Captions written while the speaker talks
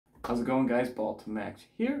How's it going, guys? BALLTMAX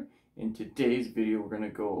here. In today's video, we're going to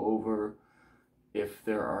go over if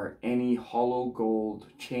there are any hollow gold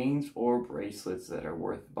chains or bracelets that are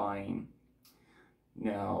worth buying.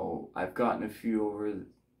 Now, I've gotten a few over the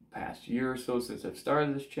past year or so since I've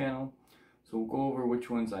started this channel, so we'll go over which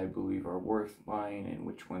ones I believe are worth buying and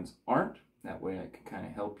which ones aren't. That way I can kind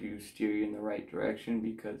of help you, steer you in the right direction,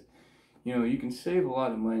 because you can save a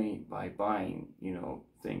lot of money by buying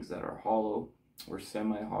things that are hollow or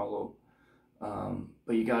semi-hollow,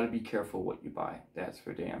 but you got to be careful what you buy. That's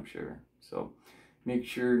for damn sure. So make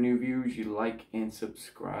sure, new viewers, you like and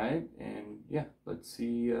subscribe, and yeah, let's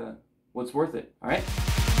see what's worth it. All right.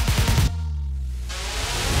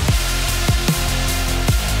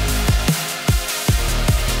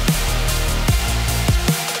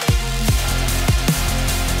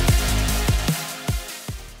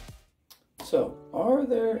 So, are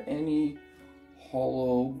there any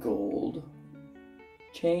hollow gold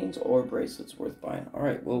chains or bracelets worth buying?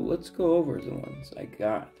 Alright, well, let's go over the ones I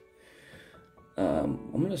got.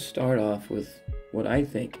 I'm going to start off with what I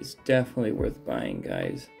think is definitely worth buying,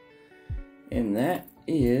 guys. And that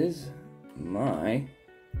is my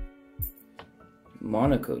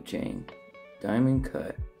Monaco chain. Diamond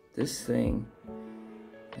cut. This thing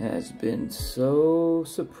has been so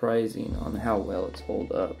surprising on how well it's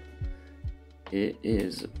held up. It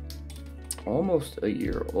is almost a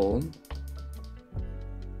year old.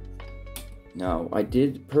 Now, I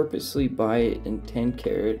did purposely buy it in 10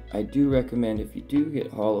 karat. I do recommend, if you do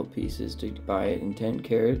get hollow pieces, to buy it in 10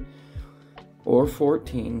 karat or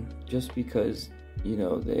 14, just because,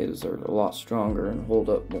 those are a lot stronger and hold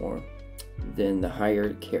up more than the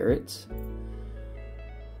higher carats.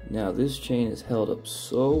 Now, this chain has held up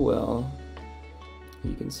so well.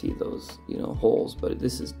 You can see those, holes, but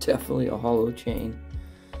this is definitely a hollow chain.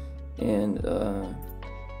 And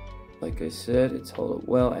like I said, it's held up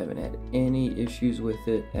well. I haven't had any issues with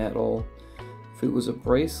it at all. If it was a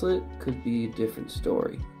bracelet, could be a different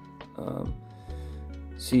story.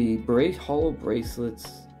 See, hollow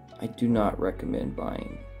bracelets, I do not recommend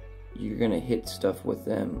buying. You're gonna hit stuff with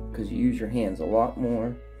them because you use your hands a lot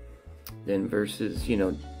more than versus,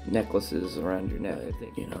 necklaces around your neck. I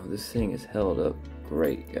think, this thing is held up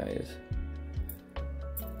great, guys.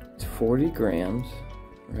 It's 40 grams,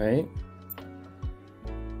 right?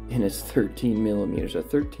 And it's 13 millimeters. A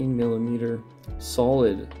 13 millimeter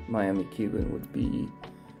solid Miami Cuban would be,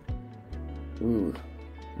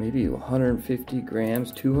 maybe 150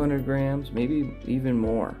 grams, 200 grams, maybe even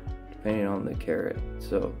more, depending on the carat.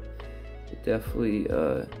 So it definitely,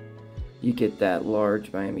 you get that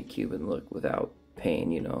large Miami Cuban look without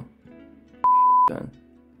paying, done.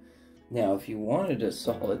 Now, if you wanted a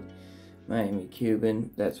solid Miami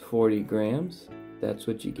Cuban, that's 40 grams, that's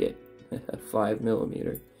what you get, 5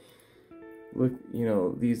 millimeter. Look,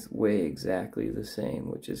 these weigh exactly the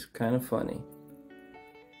same, which is kind of funny.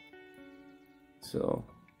 So,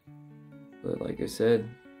 but like I said,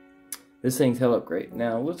 this thing's held up great.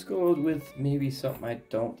 Now, let's go with maybe something I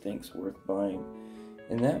don't think's worth buying,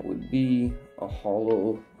 and that would be a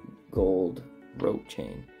hollow gold rope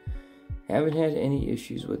chain. Haven't had any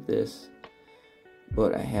issues with this,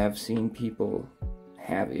 but I have seen people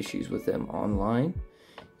have issues with them online.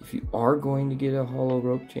 If you are going to get a hollow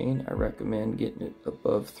rope chain, I recommend getting it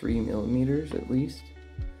above 3 millimeters at least.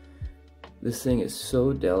 This thing is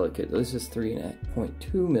so delicate. This is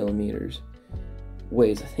 3.2 millimeters.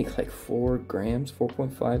 Weighs, I think, like 4 grams,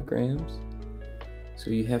 4.5 grams. So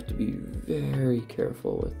you have to be very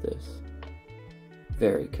careful with this.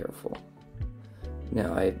 Very careful.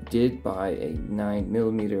 Now, I did buy a 9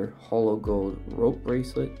 millimeter hollow gold rope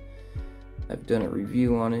bracelet. I've done a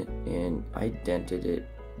review on it, and I dented it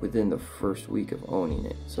within the first week of owning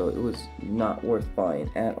it. So it was not worth buying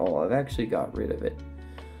at all. I've actually got rid of it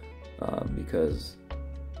because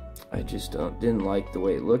I just didn't like the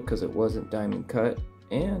way it looked, because it wasn't diamond cut,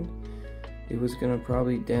 and it was gonna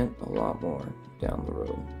probably dent a lot more down the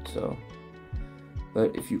road. So,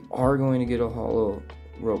 but if you are going to get a hollow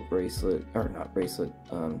rope bracelet, or not bracelet,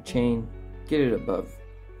 chain, get it above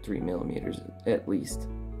 3 millimeters at least.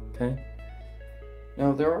 Okay.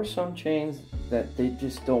 Now, there are some chains that they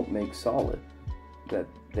just don't make solid, that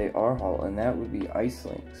they are hollow, and that would be ice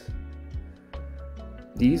links.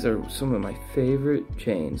 These are some of my favorite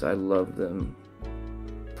chains. I love them.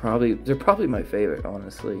 They're probably my favorite,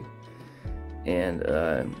 honestly. And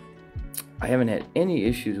I haven't had any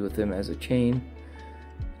issues with them as a chain.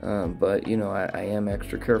 But I am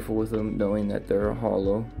extra careful with them, knowing that they're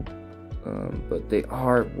hollow. But they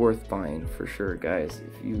are worth buying for sure, guys.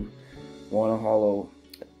 If you want a hollow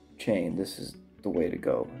chain, this is the way to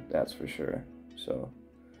go, that's for sure. So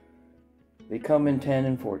They come in 10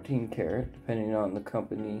 and 14 karat, depending on the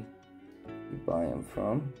company you buy them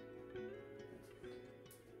from.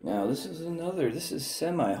 Now this is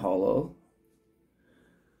semi-hollow.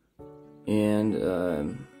 And,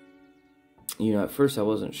 you know, at first I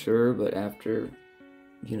wasn't sure, but after,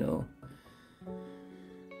 you know,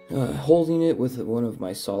 holding it with one of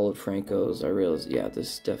my solid Francos, I realized, yeah,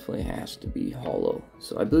 this definitely has to be hollow.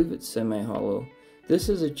 So I believe it's semi-hollow. This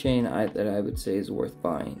is a chain that I would say is worth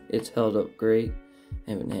buying. It's held up great.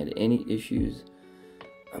 I haven't had any issues.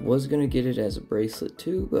 I was going to get it as a bracelet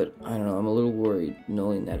too, but I don't know, I'm a little worried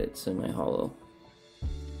knowing that it's semi-hollow.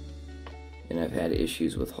 And I've had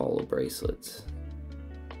issues with hollow bracelets.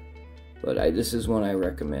 But this is one I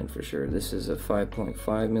recommend for sure. This is a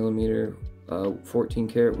 5.5 millimeter 14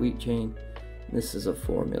 karat wheat chain. This is a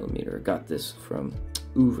 4 millimeter. I got this from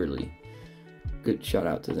Overly. Good shout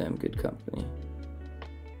out to them, good company.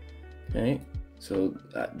 Okay, so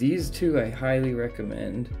these two I highly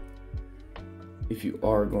recommend if you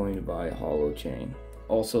are going to buy a hollow chain.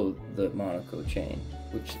 Also the Monaco chain,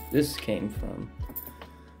 which this came from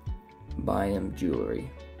BALLTMAX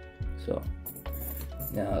jewelry. So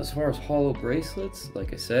now as far as hollow bracelets,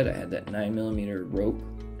 like I said, I had that 9mm rope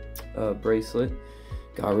bracelet.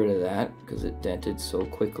 Got rid of that because it dented so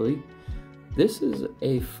quickly. This is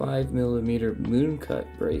a 5mm moon cut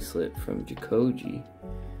bracelet from Jikoji.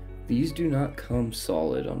 These do not come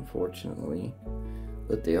solid, unfortunately,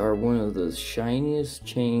 but they are one of the shiniest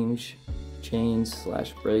chains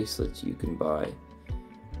slash bracelets you can buy.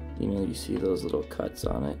 You know, you see those little cuts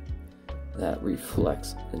on it. That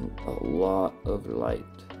reflects in a lot of light.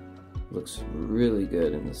 Looks really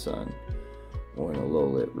good in the sun or in a low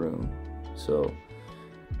lit room. So,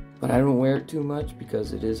 but I don't wear it too much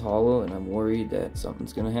because it is hollow and I'm worried that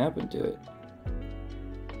something's gonna happen to it.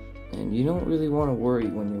 And you don't really want to worry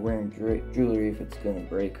when you're wearing jewelry if it's gonna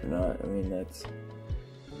break or not. I mean, that's,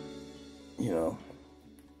 you know,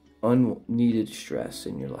 unneeded stress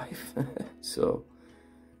in your life. So,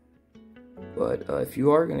 but if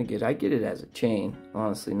you are gonna I get it as a chain,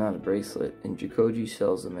 honestly, not a bracelet. And Jikoji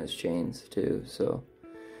sells them as chains too, so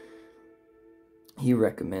he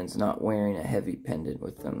recommends not wearing a heavy pendant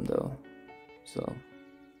with them though. So,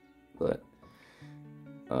 but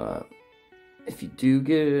if you do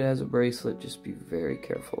get it as a bracelet, just be very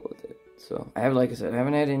careful with it. So like I said, I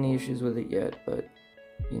haven't had any issues with it yet, but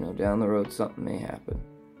you know, down the road something may happen.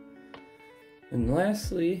 And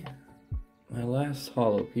lastly, my last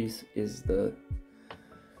hollow piece is the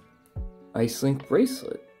Ice Link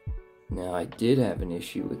bracelet. Now I did have an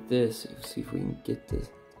issue with this. Let's see if we can get the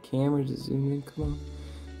camera to zoom in. Come on.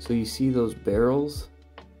 So you see those barrels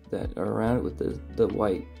that are around it with the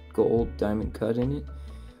white gold diamond cut in it?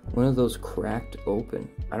 One of those cracked open.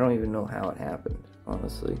 I don't even know how it happened,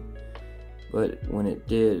 honestly. But when it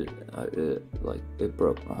did, it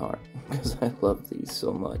broke my heart because I love these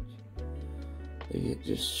so much. They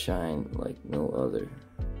just shine like no other.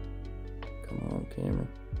 Come on, camera.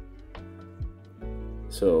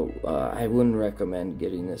 So I wouldn't recommend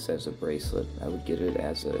getting this as a bracelet. I would get it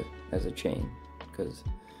as a chain because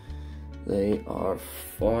they are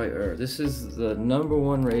fire. This is the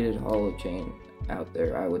 #1 rated hollow chain out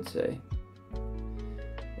there, I would say,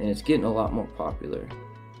 and it's getting a lot more popular.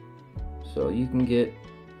 So you can get,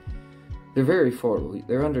 they're very affordable.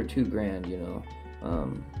 They're under $2,000, you know.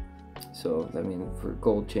 So I mean, for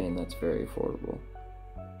gold chain, that's very affordable.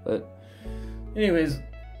 But anyways,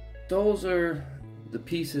 those are the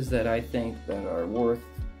pieces that I think that are worth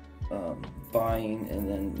buying. And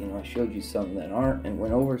then, you know, I showed you some that aren't and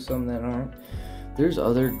went over some that aren't. There's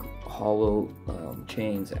other hollow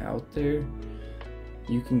chains out there.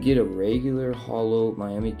 You can get a regular hollow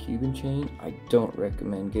Miami Cuban chain. I don't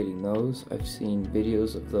recommend getting those. I've seen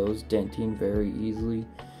videos of those denting very easily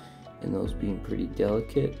and those being pretty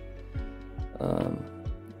delicate.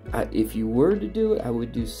 If you were to do it, I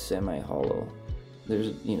would do semi-hollow.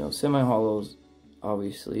 There's, you know, semi-hollows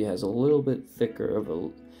obviously has a little bit thicker of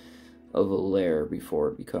a layer before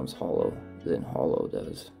it becomes hollow than hollow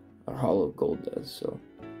does, or hollow gold does. So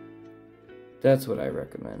that's what I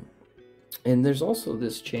recommend. And there's also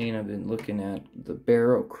this chain I've been looking at, the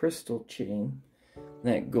Barrow Crystal chain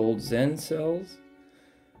that Gold Zen sells.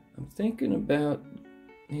 I'm thinking about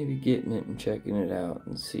maybe getting it and checking it out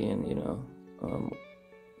and seeing, you know,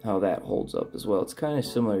 how that holds up as well. It's kind of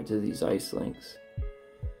similar to these Ice Links.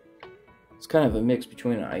 It's kind of a mix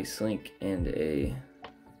between an Ice Link and a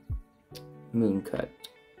moon cut.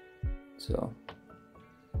 So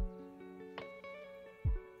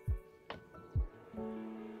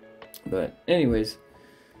but anyways,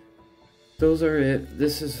 those are it.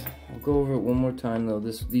 I'll go over it one more time though.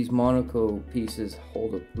 These Monaco pieces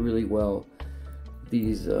hold up really well.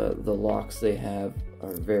 These the locks they have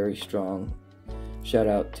are very strong. Shout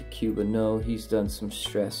out to Cuba No, he's done some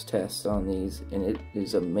stress tests on these, and it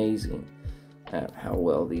is amazing at how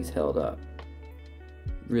well these held up.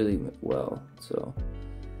 Really well. So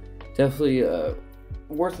definitely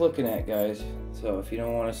worth looking at, guys. So if you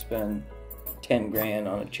don't want to spend 10 grand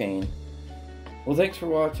on a chain. Well, thanks for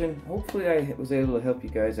watching. Hopefully I was able to help you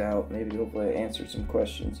guys out. Maybe hopefully I answered some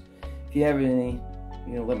questions. If you have any,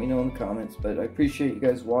 let me know in the comments. But I appreciate you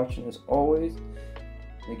guys watching as always.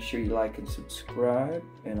 Make sure you like and subscribe,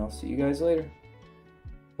 and I'll see you guys later.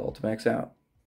 BALLTMAX out.